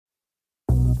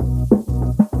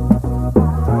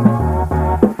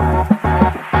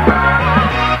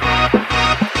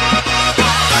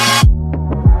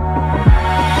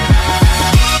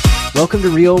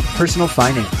Welcome to Real Personal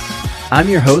Finance. I'm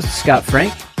your host, Scott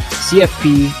Frank,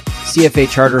 CFP, CFA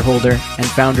charter holder, and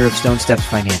founder of Stone Steps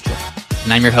Financial.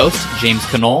 And I'm your host, James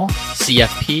Knoll,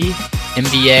 CFP,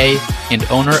 MBA, and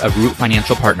owner of Root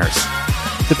Financial Partners.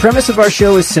 The premise of our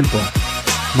show is simple.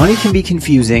 Money can be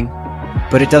confusing,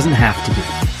 but it doesn't have to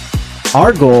be.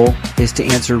 Our goal is to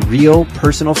answer real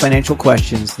personal financial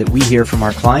questions that we hear from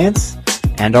our clients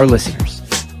and our listeners.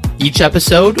 Each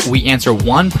episode, we answer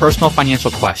one personal financial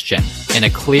question in a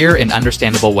clear and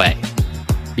understandable way.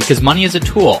 Because money is a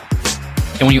tool,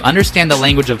 and when you understand the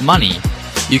language of money,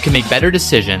 you can make better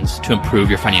decisions to improve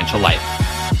your financial life.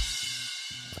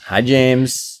 Hi,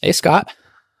 James. Hey, Scott.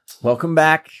 Welcome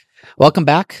back. Welcome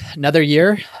back. Another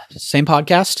year, same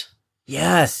podcast.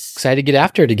 Yes. Excited to get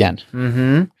after it again.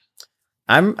 Mm-hmm.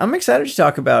 I'm excited to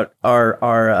talk about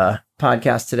our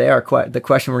podcast today, the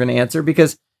question we're going to answer,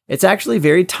 because it's actually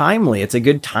very timely. It's a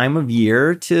good time of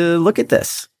year to look at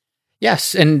this.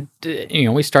 Yes. And,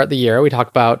 we start the year, we talk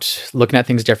about looking at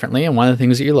things differently. And one of the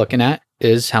things that you're looking at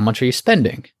is how much are you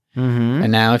spending? Mm-hmm.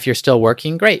 And now if you're still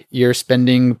working, great. You're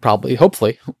spending probably,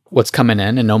 hopefully, what's coming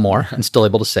in and no more and still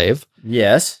able to save.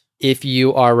 Yes. If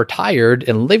you are retired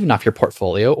and living off your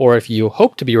portfolio, or if you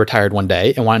hope to be retired one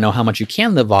day and want to know how much you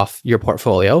can live off your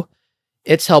portfolio,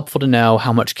 it's helpful to know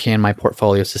how much can my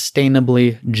portfolio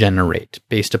sustainably generate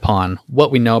based upon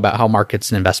what we know about how markets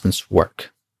and investments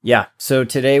work. Yeah. So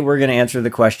today we're going to answer the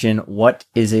question, what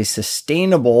is a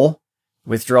sustainable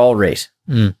withdrawal rate?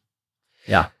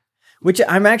 Yeah. Which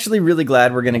I'm actually really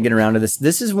glad we're going to get around to this.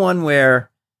 This is one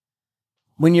where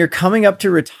when you're coming up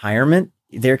to retirement,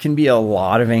 there can be a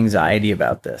lot of anxiety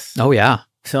about this. Oh, yeah.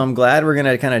 So I'm glad we're going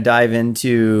to kind of dive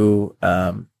into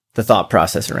the thought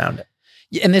process around it.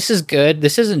 Yeah, and this is good.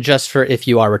 This isn't just for if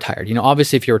you are retired.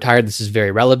 Obviously, if you're retired, this is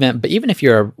very relevant. But even if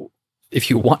you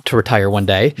want to retire one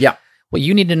day, yeah, well,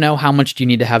 you need to know how much do you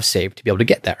need to have saved to be able to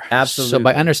get there. Absolutely. So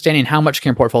by understanding how much can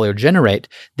your portfolio generate,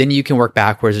 then you can work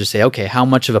backwards to say, okay, how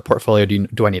much of a portfolio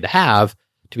do I need to have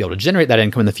to be able to generate that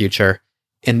income in the future?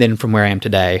 And then from where I am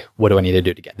today, what do I need to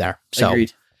do to get there? So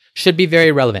Agreed. Should be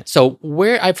very relevant. So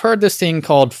where I've heard this thing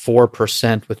called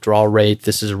 4% withdrawal rate,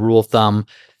 this is a rule of thumb.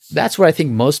 That's what I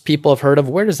think most people have heard of.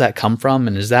 Where does that come from?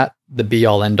 And is that the be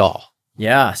all end all?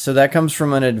 Yeah. So that comes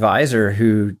from an advisor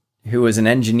who was an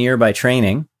engineer by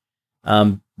training,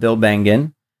 Bill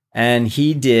Bengen, and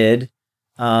he did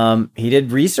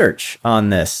research on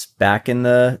this back in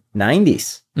the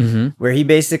 90s, where he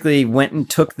basically went and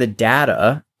took the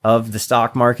data of the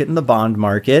stock market and the bond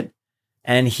market,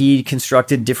 and he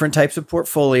constructed different types of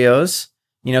portfolios.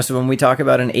 So when we talk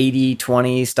about an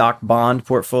 80-20 stock bond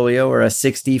portfolio or a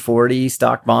 60-40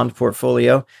 stock bond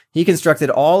portfolio, he constructed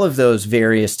all of those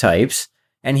various types,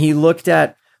 and he looked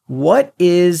at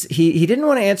he didn't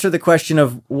want to answer the question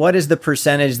of what is the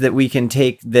percentage that we can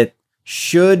take that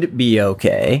should be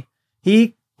okay.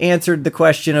 He answered the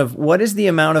question of what is the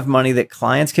amount of money that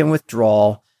clients can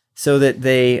withdraw so that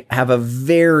they have a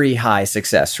very high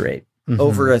success rate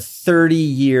over a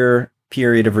 30-year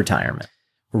period of retirement.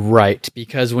 Right.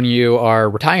 Because when you are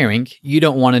retiring, you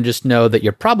don't want to just know that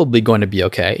you're probably going to be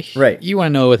okay. Right. You want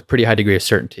to know with a pretty high degree of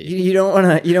certainty. You don't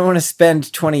want to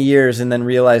spend 20 years and then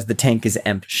realize the tank is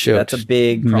empty. Shoot. That's a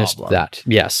big problem. Missed that.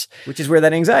 Yes. Which is where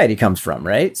that anxiety comes from,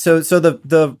 right? So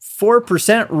the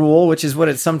 4% rule, which is what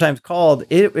it's sometimes called,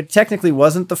 it technically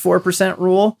wasn't the 4%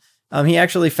 rule. He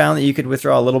actually found that you could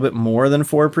withdraw a little bit more than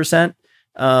 4%.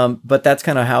 But that's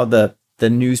kind of how the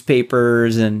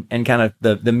newspapers and kind of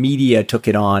the media took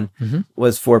it on,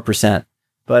 was 4%.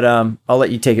 But I'll let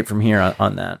you take it from here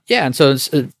on that. Yeah. And so it's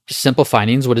simple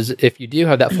findings. What is if you do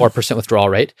have that 4% withdrawal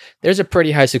rate, there's a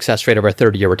pretty high success rate over a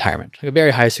 30-year retirement, a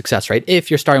very high success rate.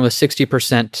 If you're starting with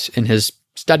 60% in his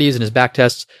studies and his back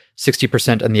tests,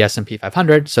 60% in the S&P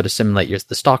 500, so to simulate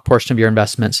the stock portion of your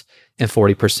investments, and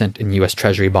 40% in U.S.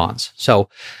 Treasury bonds. So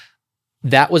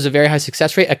that was a very high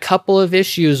success rate. A couple of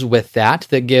issues with that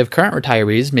give current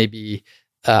retirees maybe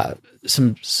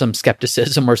some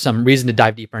skepticism or some reason to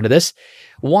dive deeper into this.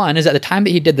 One is at the time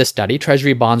that he did this study,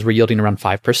 Treasury bonds were yielding around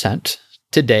 5%.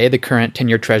 Today, the current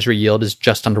 10-year Treasury yield is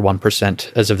just under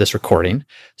 1% as of this recording.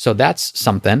 So that's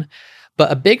something.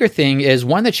 But a bigger thing is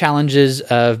one of the challenges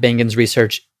of Bengen's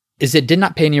research is it did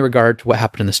not pay any regard to what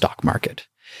happened in the stock market.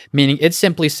 Meaning it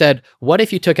simply said, what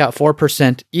if you took out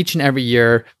 4% each and every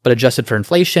year, but adjusted for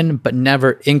inflation, but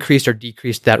never increased or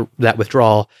decreased that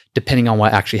withdrawal depending on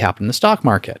what actually happened in the stock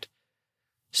market?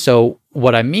 So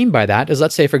what I mean by that is,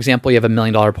 let's say, for example, you have $1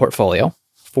 million portfolio.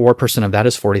 4% of that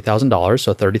is $40,000,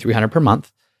 so $3,300 per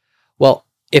month. Well,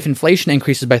 if inflation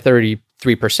increases by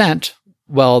 33%,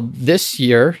 well, this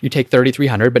year you take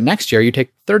 $3,300, but next year you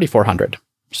take $3,400.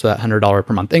 So that $100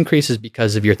 per month increase is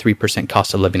because of your 3%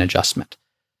 cost of living adjustment.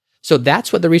 So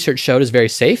that's what the research showed is very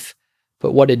safe.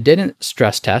 But what it didn't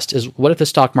stress test is what if the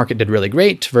stock market did really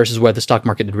great versus what if the stock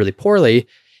market did really poorly.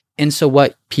 And so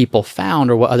what people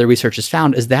found, or what other researchers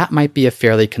found, is that might be a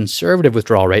fairly conservative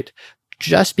withdrawal rate,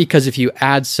 just because if you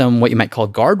add some what you might call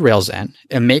guardrails in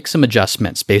and make some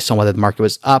adjustments based on whether the market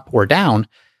was up or down,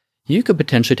 you could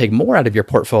potentially take more out of your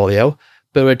portfolio,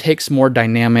 but it would take some more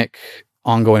dynamic,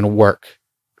 ongoing work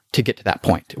to get to that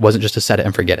point. It wasn't just to set it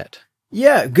and forget it.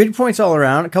 Yeah, good points all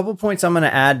around. A couple points I'm going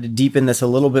to add to deepen this a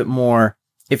little bit more.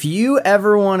 If you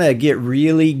ever want to get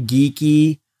really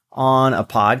geeky on a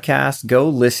podcast, go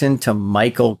listen to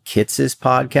Michael Kitz's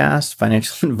podcast,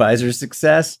 Financial Advisor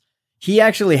Success. He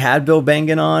actually had Bill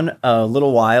Bengen on a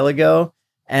little while ago.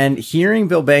 And hearing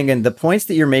Bill Bengen, the points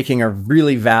that you're making are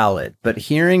really valid. But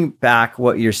hearing back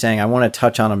what you're saying, I want to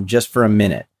touch on them just for a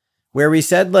minute. Where we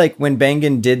said, like, when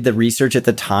Bengen did the research at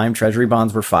the time, treasury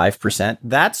bonds were 5%.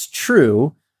 That's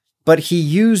true, but he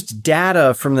used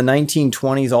data from the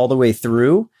 1920s all the way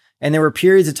through. And there were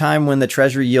periods of time when the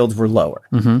treasury yields were lower.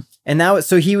 Mm-hmm. And that was,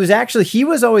 so he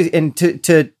was always, and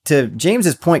to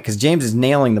James's point, because James is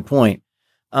nailing the point.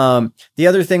 The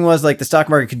other thing was, like, the stock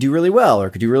market could do really well or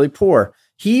could do really poor.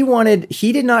 He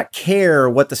did not care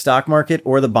what the stock market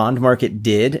or the bond market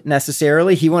did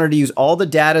necessarily. He wanted to use all the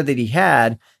data that he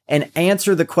had and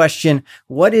answer the question,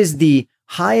 what is the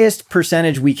highest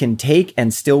percentage we can take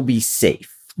and still be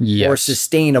safe? Yes. Or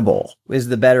sustainable is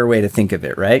the better way to think of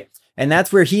it, right? And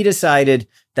that's where he decided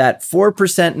that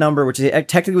 4% number, which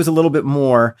technically was a little bit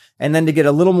more, and then to get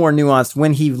a little more nuanced,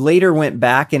 when he later went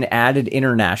back and added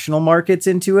international markets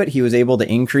into it, he was able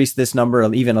to increase this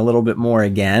number even a little bit more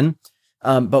again.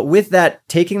 But with that,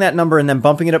 taking that number and then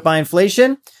bumping it up by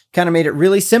inflation kind of made it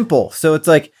really simple. So it's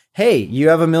like, hey, you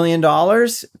have $1 million.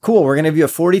 Cool. We're going to give you a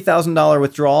 $40,000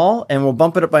 withdrawal and we'll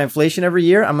bump it up by inflation every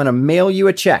year. I'm going to mail you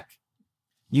a check.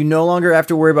 You no longer have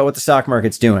to worry about what the stock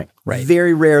market's doing. Right.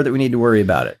 Very rare that we need to worry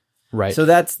about it. Right. So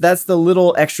that's the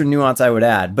little extra nuance I would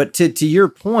add. But to your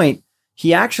point,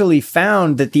 he actually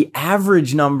found that the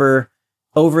average number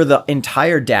over the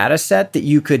entire data set that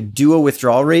you could do a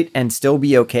withdrawal rate and still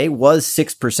be okay was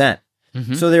 6%.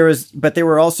 Mm-hmm. So there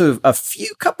were also a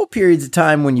couple periods of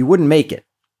time when you wouldn't make it.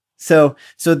 So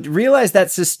realize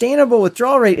that sustainable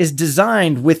withdrawal rate is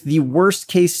designed with the worst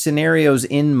case scenarios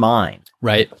in mind.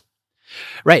 Right.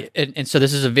 And so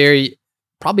this is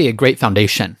probably a great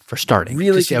foundation for starting.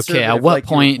 Really, to say, okay, at what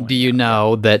point do you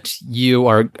know that you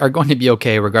are going to be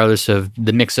okay regardless of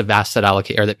the mix of asset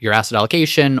allocate or your asset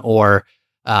allocation or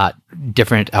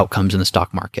different outcomes in the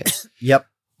stock market? Yep.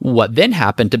 What then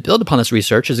happened to build upon this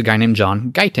research is a guy named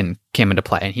John Guyton came into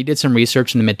play, and he did some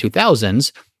research in the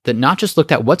mid-2000s that not just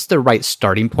looked at what's the right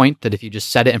starting point, that if you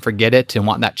just set it and forget it and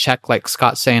want that check, like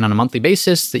Scott's saying, on a monthly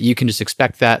basis, that you can just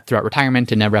expect that throughout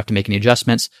retirement and never have to make any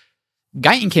adjustments.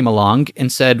 Guyton came along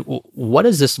and said, what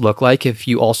does this look like if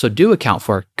you also do account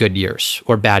for good years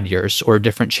or bad years or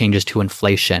different changes to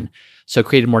inflation? So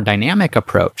created a more dynamic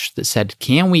approach that said,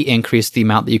 can we increase the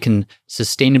amount that you can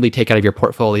sustainably take out of your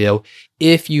portfolio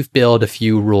if you've built a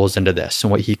few rules into this, and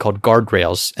what he called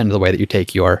guardrails into the way that you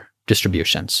take your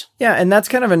distributions? Yeah, and that's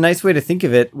kind of a nice way to think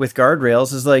of it with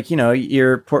guardrails is like,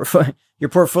 your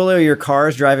portfolio, your car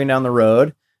is driving down the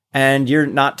road and you're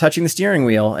not touching the steering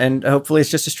wheel, and hopefully it's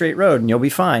just a straight road and you'll be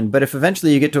fine. But if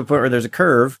eventually you get to a point where there's a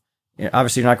curve,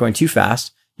 obviously you're not going too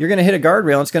fast, you're going to hit a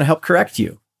guardrail and it's going to help correct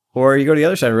you. Or you go to the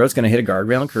other side of the road, it's going to hit a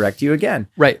guardrail and correct you again.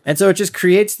 Right. And so it just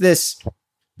creates this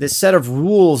set of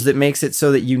rules that makes it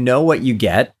so that you know what you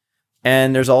get.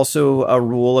 And there's also a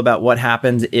rule about what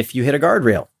happens if you hit a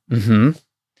guardrail. Mm-hmm.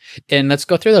 And let's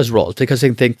go through those rules because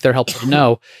I think they're helpful to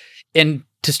know. And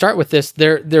to start with this,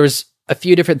 there was a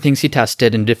few different things he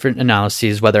tested in different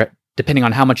analyses, whether depending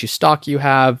on how much stock you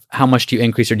have, how much do you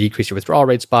increase or decrease your withdrawal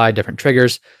rates by, different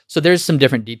triggers. So there's some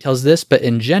different details to this, but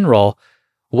in general,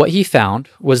 what he found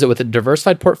was that with a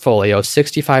diversified portfolio of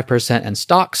 65% in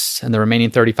stocks and the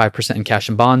remaining 35% in cash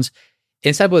and bonds,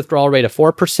 inside of a withdrawal rate of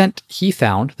 4%, he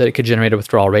found that it could generate a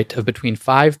withdrawal rate of between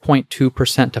 5.2% to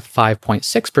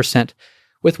 5.6%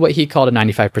 with what he called a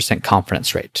 95%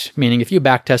 confidence rate. Meaning if you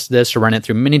backtest this or run it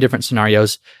through many different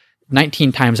scenarios,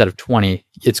 19 times out of 20,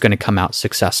 it's going to come out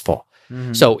successful.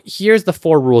 Mm-hmm. So here's the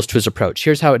 4 rules to his approach.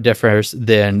 Here's how it differs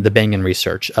than the Bengen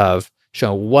research of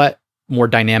showing what more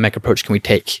dynamic approach can we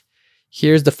take.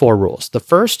 Here's the 4 rules. The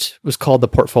first was called the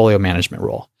portfolio management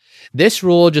rule. This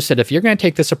rule just said, if you're going to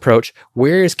take this approach,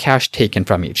 where is cash taken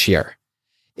from each year?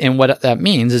 And what that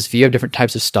means is if you have different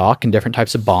types of stock and different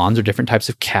types of bonds or different types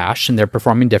of cash and they're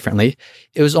performing differently,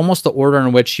 it was almost the order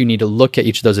in which you need to look at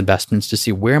each of those investments to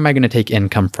see where am I going to take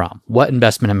income from? What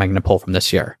investment am I going to pull from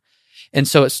this year? And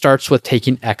so it starts with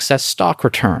taking excess stock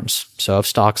returns. So if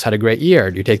stocks had a great year,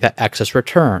 do you take that excess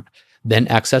return, then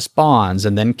excess bonds,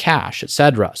 and then cash,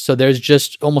 etc.? So there's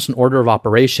just almost an order of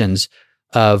operations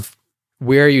of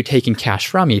where are you taking cash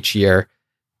from each year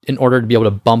in order to be able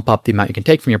to bump up the amount you can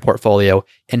take from your portfolio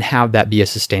and have that be a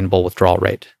sustainable withdrawal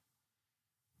rate.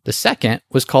 The second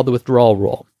was called the withdrawal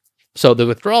rule. So the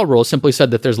withdrawal rule simply said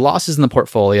that if there's losses in the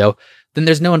portfolio, then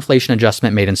there's no inflation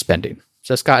adjustment made in spending.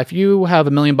 So Scott, if you have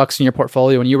 $1 million in your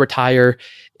portfolio and you retire,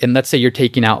 and let's say you're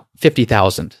taking out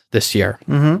 $50,000 this year.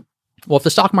 Well, if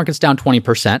the stock market's down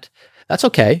 20%, that's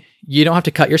okay. You don't have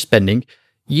to cut your spending.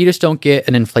 You just don't get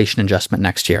an inflation adjustment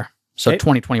next year. So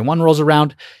 2021 rolls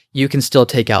around, you can still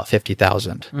take out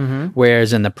 $50,000.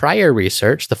 Whereas in the prior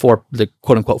research, the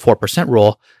quote unquote 4%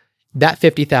 rule, that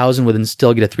 $50,000 would then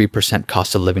still get a 3%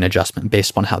 cost of living adjustment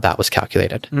based on how that was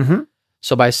calculated.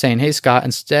 So by saying, hey, Scott,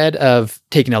 instead of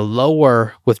taking a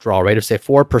lower withdrawal rate of say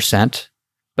 4%,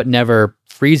 but never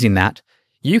freezing that,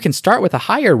 you can start with a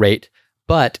higher rate,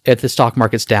 but if the stock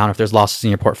market's down, if there's losses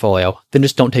in your portfolio, then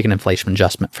just don't take an inflation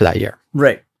adjustment for that year.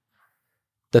 Right.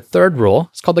 The third rule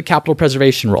is called the capital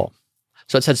preservation rule.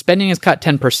 So it said spending is cut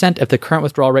 10% if the current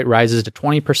withdrawal rate rises to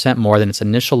 20% more than its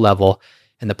initial level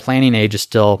and the planning age is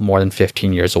still more than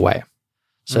 15 years away.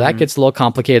 So that gets a little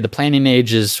complicated. The planning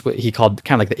age is what he called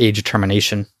kind of like the age of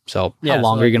termination. So how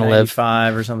long are you going to live?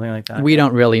 95 or something like that. We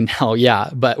don't really know. Yeah,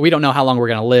 but we don't know how long we're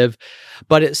going to live.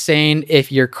 But it's saying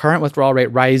if your current withdrawal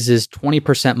rate rises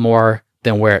 20% more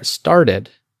than where it started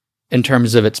in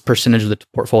terms of its percentage of the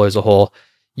portfolio as a whole,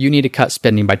 you need to cut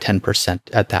spending by 10%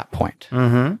 at that point.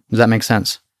 Does that make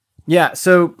sense? Yeah.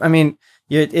 So, I mean,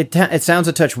 it sounds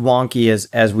a touch wonky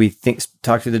as we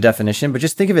talk through the definition, but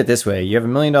just think of it this way. You have $1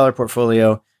 million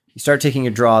portfolio. You start taking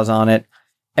your draws on it.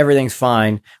 Everything's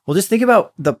fine. Well, just think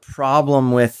about the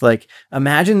problem with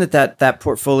imagine that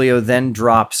portfolio then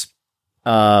drops,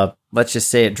 let's just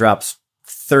say it drops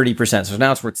 30%. So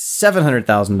now it's worth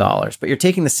 $700,000, but you're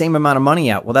taking the same amount of money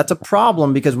out. Well, that's a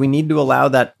problem because we need to allow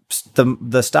that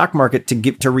the stock market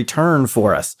to return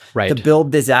for us, to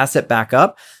build this asset back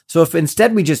up. So if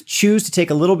instead we just choose to take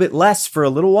a little bit less for a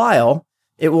little while,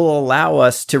 it will allow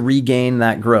us to regain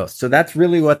that growth. So that's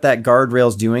really what that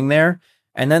guardrail's doing there.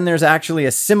 And then there's actually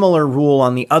a similar rule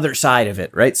on the other side of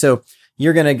it, right? So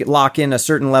you're going to lock in a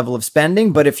certain level of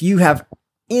spending, but if you have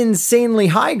insanely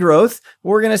high growth,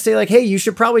 we're going to say hey, you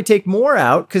should probably take more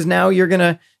out because now you're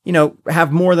going to,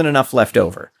 have more than enough left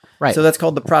over. Right. So that's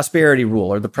called the prosperity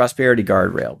rule or the prosperity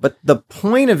guardrail. But the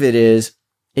point of it is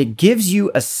it gives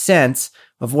you a sense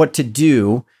of what to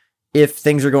do if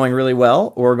things are going really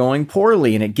well or going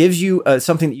poorly. And it gives you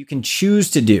something that you can choose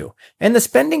to do. And the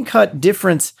spending cut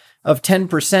difference of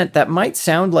 10%, that might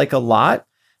sound like a lot,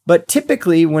 but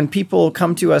typically when people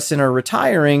come to us and are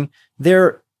retiring,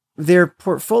 their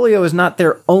portfolio is not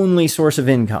their only source of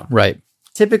income. Right.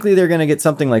 Typically, they're going to get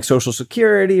something like Social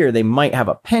Security, or they might have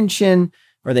a pension,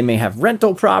 or they may have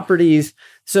rental properties.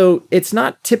 So it's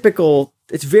not typical.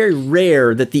 It's very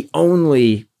rare that the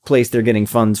only place they're getting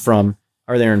funds from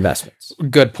are their investments.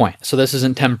 Good point. So this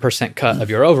isn't 10% cut of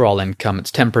your overall income.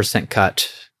 It's 10%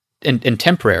 cut, and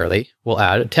temporarily, we'll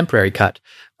add a temporary cut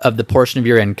of the portion of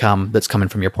your income that's coming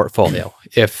from your portfolio.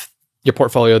 If your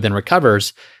portfolio then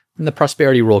recovers, and the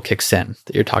prosperity rule kicks in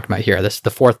that you're talking about here. This is the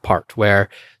fourth part where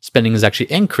spending is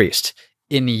actually increased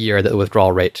in a year that the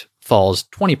withdrawal rate falls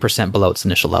 20% below its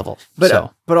initial level.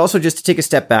 But also just to take a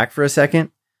step back for a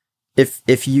second,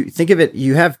 if you think of it,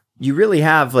 you really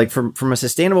have from a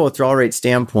sustainable withdrawal rate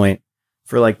standpoint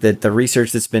for the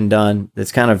research that's been done,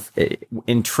 that's kind of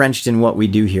entrenched in what we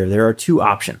do here. There are two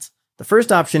options. The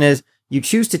first option is you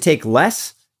choose to take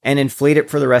less and inflate it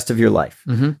for the rest of your life.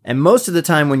 And most of the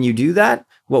time when you do that,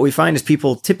 what we find is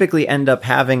people typically end up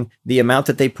having the amount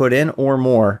that they put in or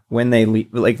more when they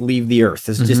leave the earth.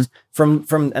 It's just from,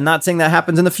 I'm not saying that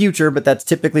happens in the future, but that's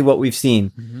typically what we've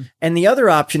seen. And the other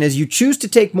option is you choose to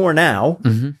take more now,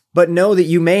 but know that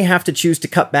you may have to choose to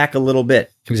cut back a little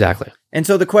bit. Exactly. And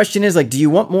so the question is do you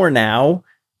want more now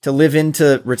to live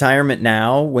into retirement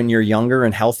now when you're younger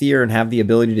and healthier and have the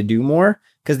ability to do more?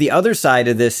 Because the other side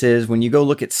of this is when you go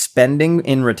look at spending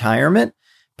in retirement,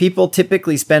 people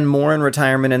typically spend more in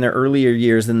retirement in their earlier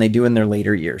years than they do in their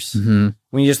later years. When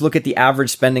you just look at the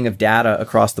average spending of data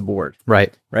across the board.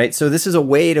 Right. So this is a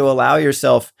way to allow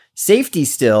yourself safety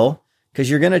still, because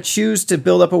you're going to choose to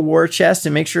build up a war chest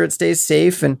and make sure it stays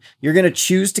safe. And you're going to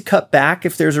choose to cut back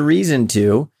if there's a reason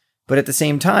to. But at the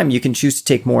same time, you can choose to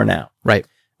take more now. Right.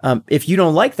 If you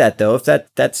don't like that, though, if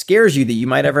that scares you that you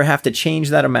might ever have to change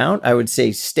that amount, I would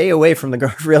say stay away from the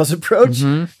guardrails approach.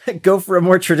 Mm-hmm. Go for a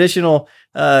more traditional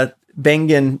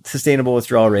Bengen sustainable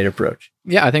withdrawal rate approach.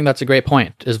 Yeah, I think that's a great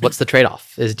point. Is what's the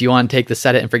trade-off? Is do you want to take the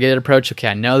set it and forget it approach? Okay,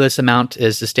 I know this amount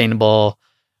is sustainable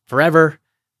forever.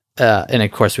 And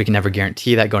of course, we can never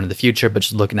guarantee that going into the future, but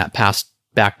just looking at past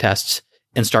back tests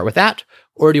and start with that.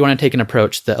 Or do you want to take an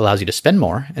approach that allows you to spend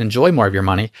more and enjoy more of your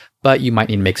money, but you might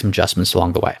need to make some adjustments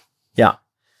along the way? Yeah.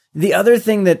 The other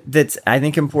thing that's I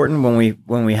think important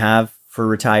when we have for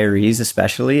retirees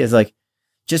especially is like,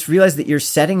 just realize that you're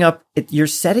setting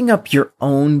up your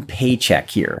own paycheck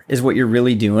here is what you're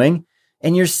really doing.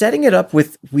 And you're setting it up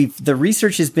with the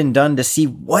research has been done to see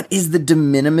what is the de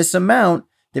minimis amount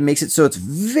that makes it so it's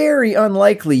very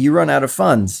unlikely you run out of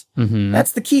funds. Mm-hmm.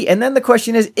 That's the key. And then the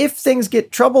question is, if things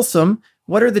get troublesome,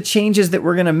 what are the changes that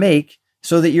we're going to make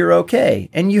so that you're okay?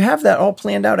 And you have that all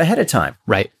planned out ahead of time.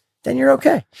 Right. Then you're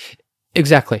okay.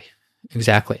 Exactly.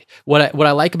 What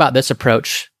I like about this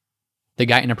approach, the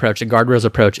Guyton approach, the guardrails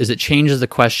approach, is it changes the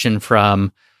question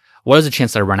from what is the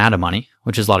chance that I run out of money,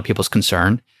 which is a lot of people's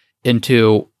concern,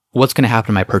 into what's going to happen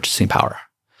to my purchasing power.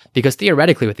 Because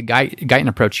theoretically, with the Guyton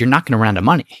approach, you're not going to run out of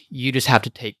money. You just have to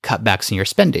take cutbacks in your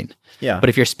spending. Yeah. But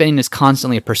if your spending is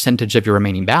constantly a percentage of your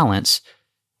remaining balance,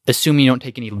 assuming you don't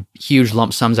take any huge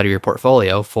lump sums out of your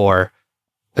portfolio for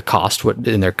the cost,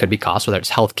 and there could be costs, whether it's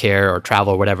healthcare or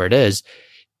travel or whatever it is,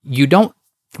 you don't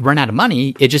run out of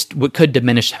money. It just could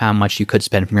diminish how much you could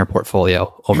spend from your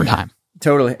portfolio over time.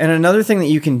 Totally. And another thing that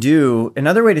you can do,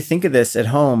 another way to think of this at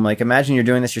home, like imagine you're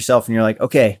doing this yourself and you're like,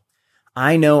 okay,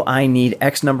 I know I need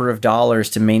X number of dollars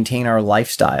to maintain our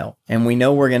lifestyle. And we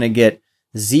know we're going to get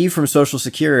Z from Social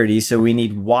Security. So we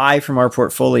need Y from our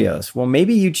portfolios. Well,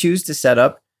 maybe you choose to set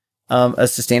up a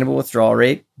sustainable withdrawal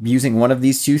rate using one of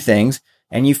these two things.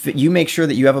 And you make sure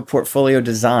that you have a portfolio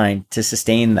designed to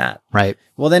sustain that. Right.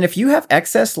 Well, then if you have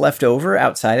excess left over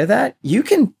outside of that, you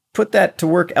can put that to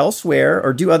work elsewhere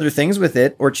or do other things with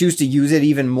it, or choose to use it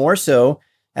even more so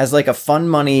as like a fun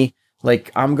money.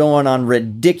 Like I'm going on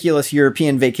ridiculous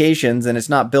European vacations and it's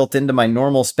not built into my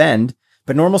normal spend,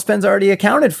 but normal spend's already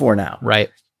accounted for now. Right.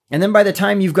 And then by the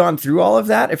time you've gone through all of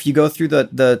that, if you go through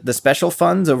the special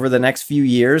funds over the next few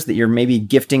years that you're maybe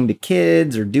gifting to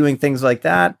kids or doing things like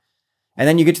that, and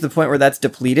then you get to the point where that's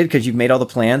depleted because you've made all the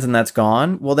plans and that's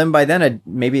gone. Well, then by then,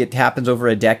 maybe it happens over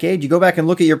a decade. You go back and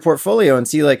look at your portfolio and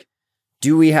see like,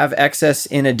 do we have excess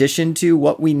in addition to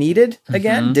what we needed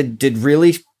again? Mm-hmm. Did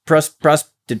really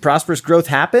did prosperous growth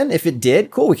happen? If it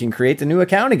did, cool, we can create the new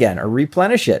account again or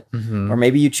replenish it. Mm-hmm. Or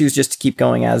maybe you choose just to keep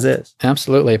going as is.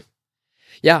 Absolutely.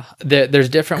 Yeah, there's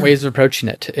different ways of approaching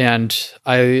it. And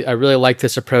I really like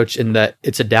this approach in that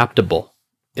it's adaptable.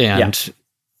 And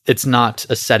it's not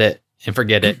a set it and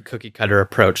forget it cookie cutter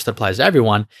approach that applies to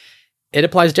everyone. It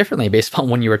applies differently based on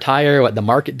when you retire, what the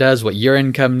market does, what your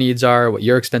income needs are, what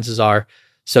your expenses are.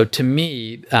 So to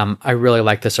me, I really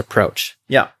like this approach.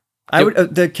 Yeah. I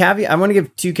want to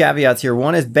give two caveats here.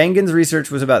 One is Bengen's research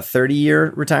was about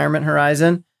 30-year retirement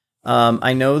horizon.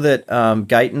 I know that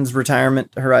Guyton's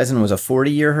retirement horizon was a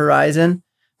 40-year horizon.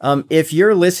 If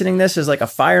you're listening this as like a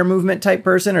FIRE movement type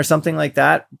person or something like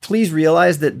that, please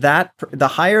realize that the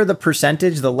higher the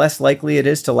percentage, the less likely it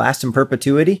is to last in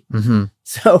perpetuity. Mm-hmm.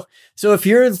 So if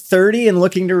you're 30 and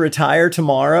looking to retire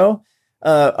tomorrow,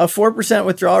 a 4%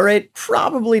 withdrawal rate,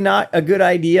 probably not a good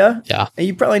idea. Yeah. And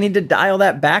you probably need to dial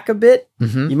that back a bit.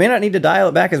 Mm-hmm. You may not need to dial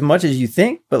it back as much as you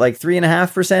think, but like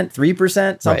 3.5%,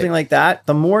 3%, something like that.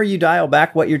 The more you dial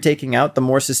back what you're taking out, the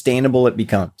more sustainable it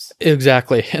becomes.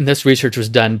 Exactly. And this research was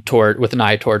done with an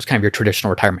eye towards kind of your traditional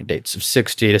retirement dates of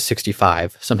 60 to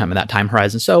 65, sometime in that time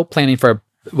horizon. So planning for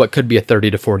what could be a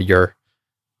 30 to 40 year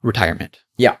retirement.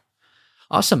 Yeah.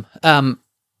 Awesome.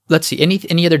 Let's see.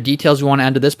 Any other details you want to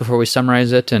add to this before we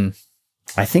summarize it and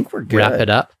I think we're good. Wrap it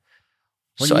up?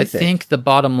 So I think the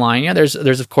bottom line, there's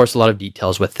of course a lot of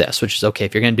details with this, which is okay.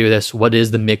 If you're going to do this, what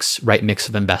is the right mix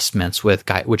of investments which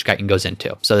Guyton goes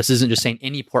into? So this isn't just saying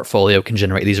any portfolio can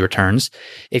generate these returns.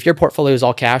 If your portfolio is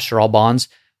all cash or all bonds,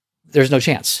 there's no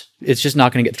chance. It's just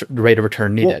not going to get the rate of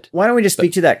return needed. Well, why don't we just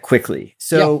speak to that quickly?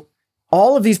 So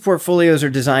all of these portfolios are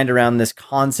designed around this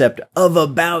concept of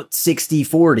about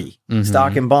 60-40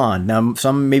 stock and bond. Now,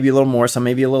 some maybe a little more, some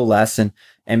maybe a little less. And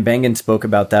Bengen spoke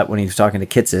about that when he was talking to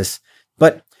Kitces.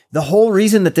 But the whole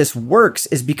reason that this works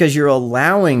is because you're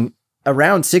allowing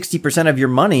around 60% of your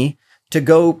money to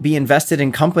go be invested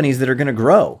in companies that are going to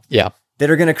grow. Yeah. That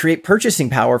are going to create purchasing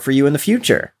power for you in the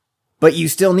future. But you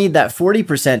still need that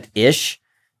 40%-ish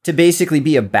to basically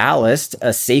be a ballast,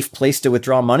 a safe place to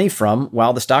withdraw money from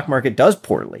while the stock market does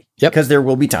poorly. Yep. Because there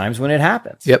will be times when it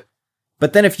happens. Yep.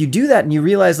 But then if you do that and you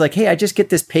realize like, hey, I just get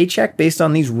this paycheck based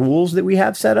on these rules that we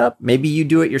have set up, maybe you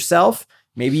do it yourself.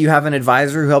 Maybe you have an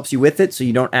advisor who helps you with it so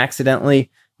you don't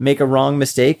accidentally make a wrong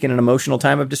mistake in an emotional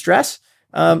time of distress.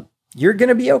 You're going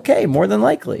to be okay, more than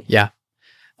likely. Yeah,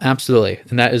 absolutely.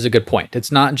 And that is a good point.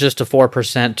 It's not just a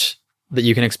 4% that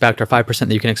you can expect or 5%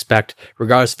 that you can expect,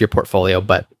 regardless of your portfolio.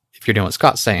 But if you're doing what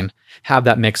Scott's saying, have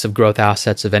that mix of growth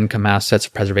assets, of income assets,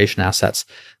 of preservation assets.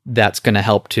 That's going to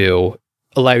help to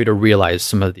allow you to realize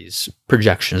some of these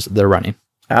projections that they're running.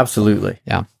 Absolutely.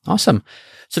 Yeah. Awesome.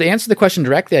 So to answer the question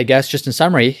directly, I guess, just in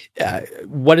summary,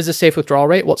 what is a safe withdrawal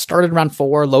rate? Well, it started around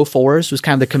 4, low 4s was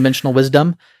kind of the conventional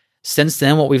wisdom. Since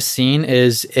then, what we've seen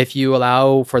is if you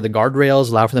allow for the guardrails,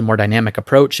 allow for the more dynamic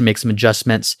approach and make some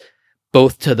adjustments,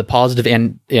 both to the positive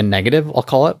and negative, I'll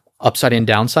call it, upside and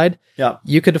downside,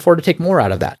 you could afford to take more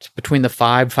out of that between the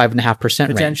 5.5%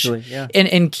 range. Potentially, yeah.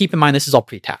 And keep in mind, this is all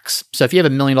pre-tax. So if you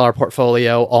have $1 million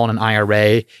portfolio all in an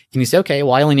IRA and you say, okay,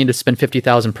 well, I only need to spend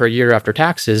 $50,000 per year after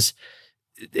taxes,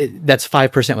 that's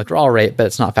 5% withdrawal rate, but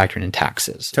it's not factoring in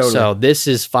taxes. Totally. So this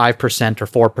is 5%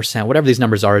 or 4%, whatever these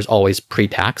numbers are, is always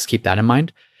pre-tax. Keep that in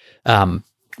mind.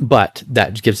 But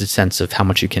that gives a sense of how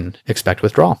much you can expect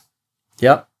withdrawal.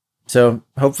 Yep. So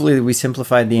hopefully we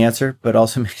simplified the answer, but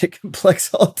also made it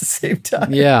complex all at the same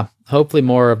time. Yeah. Hopefully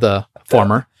more of the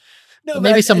former. No,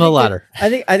 maybe some of the latter. I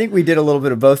think we did a little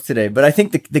bit of both today, but I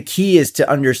think the key is to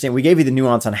understand. We gave you the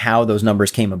nuance on how those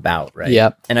numbers came about, right?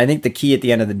 Yep. And I think the key at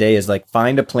the end of the day is like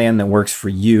find a plan that works for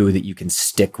you that you can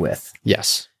stick with.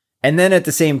 Yes. And then at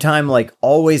the same time, like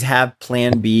always have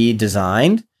plan B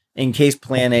designed in case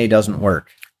plan A doesn't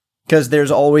work. Because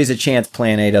there's always a chance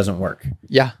plan A doesn't work.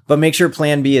 Yeah. But make sure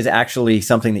plan B is actually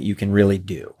something that you can really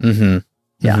do. Mm-hmm.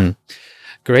 Yeah. Mm-hmm.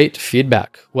 Great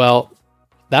feedback. Well,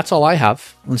 that's all I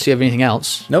have. Unless you have anything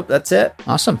else. Nope, that's it.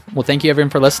 Awesome. Well, thank you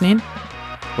everyone for listening.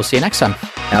 We'll see you next time.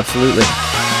 Absolutely.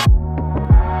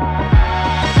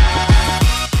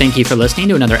 Thank you for listening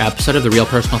to another episode of the Real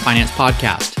Personal Finance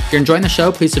Podcast. If you're enjoying the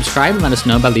show, please subscribe and let us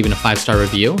know by leaving a 5-star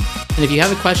review. And if you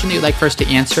have a question that you'd like for us to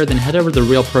answer, then head over to the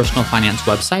Real Personal Finance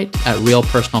website at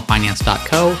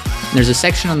realpersonalfinance.co. And there's a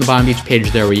section on the bottom of each page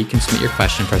there where you can submit your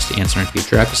question for us to answer in a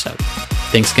future episode.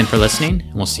 Thanks again for listening,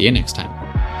 and we'll see you next time.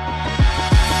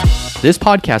 This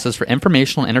podcast is for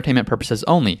informational and entertainment purposes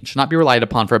only and should not be relied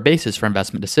upon for a basis for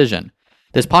investment decision.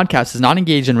 This podcast is not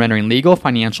engaged in rendering legal,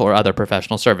 financial, or other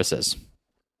professional services.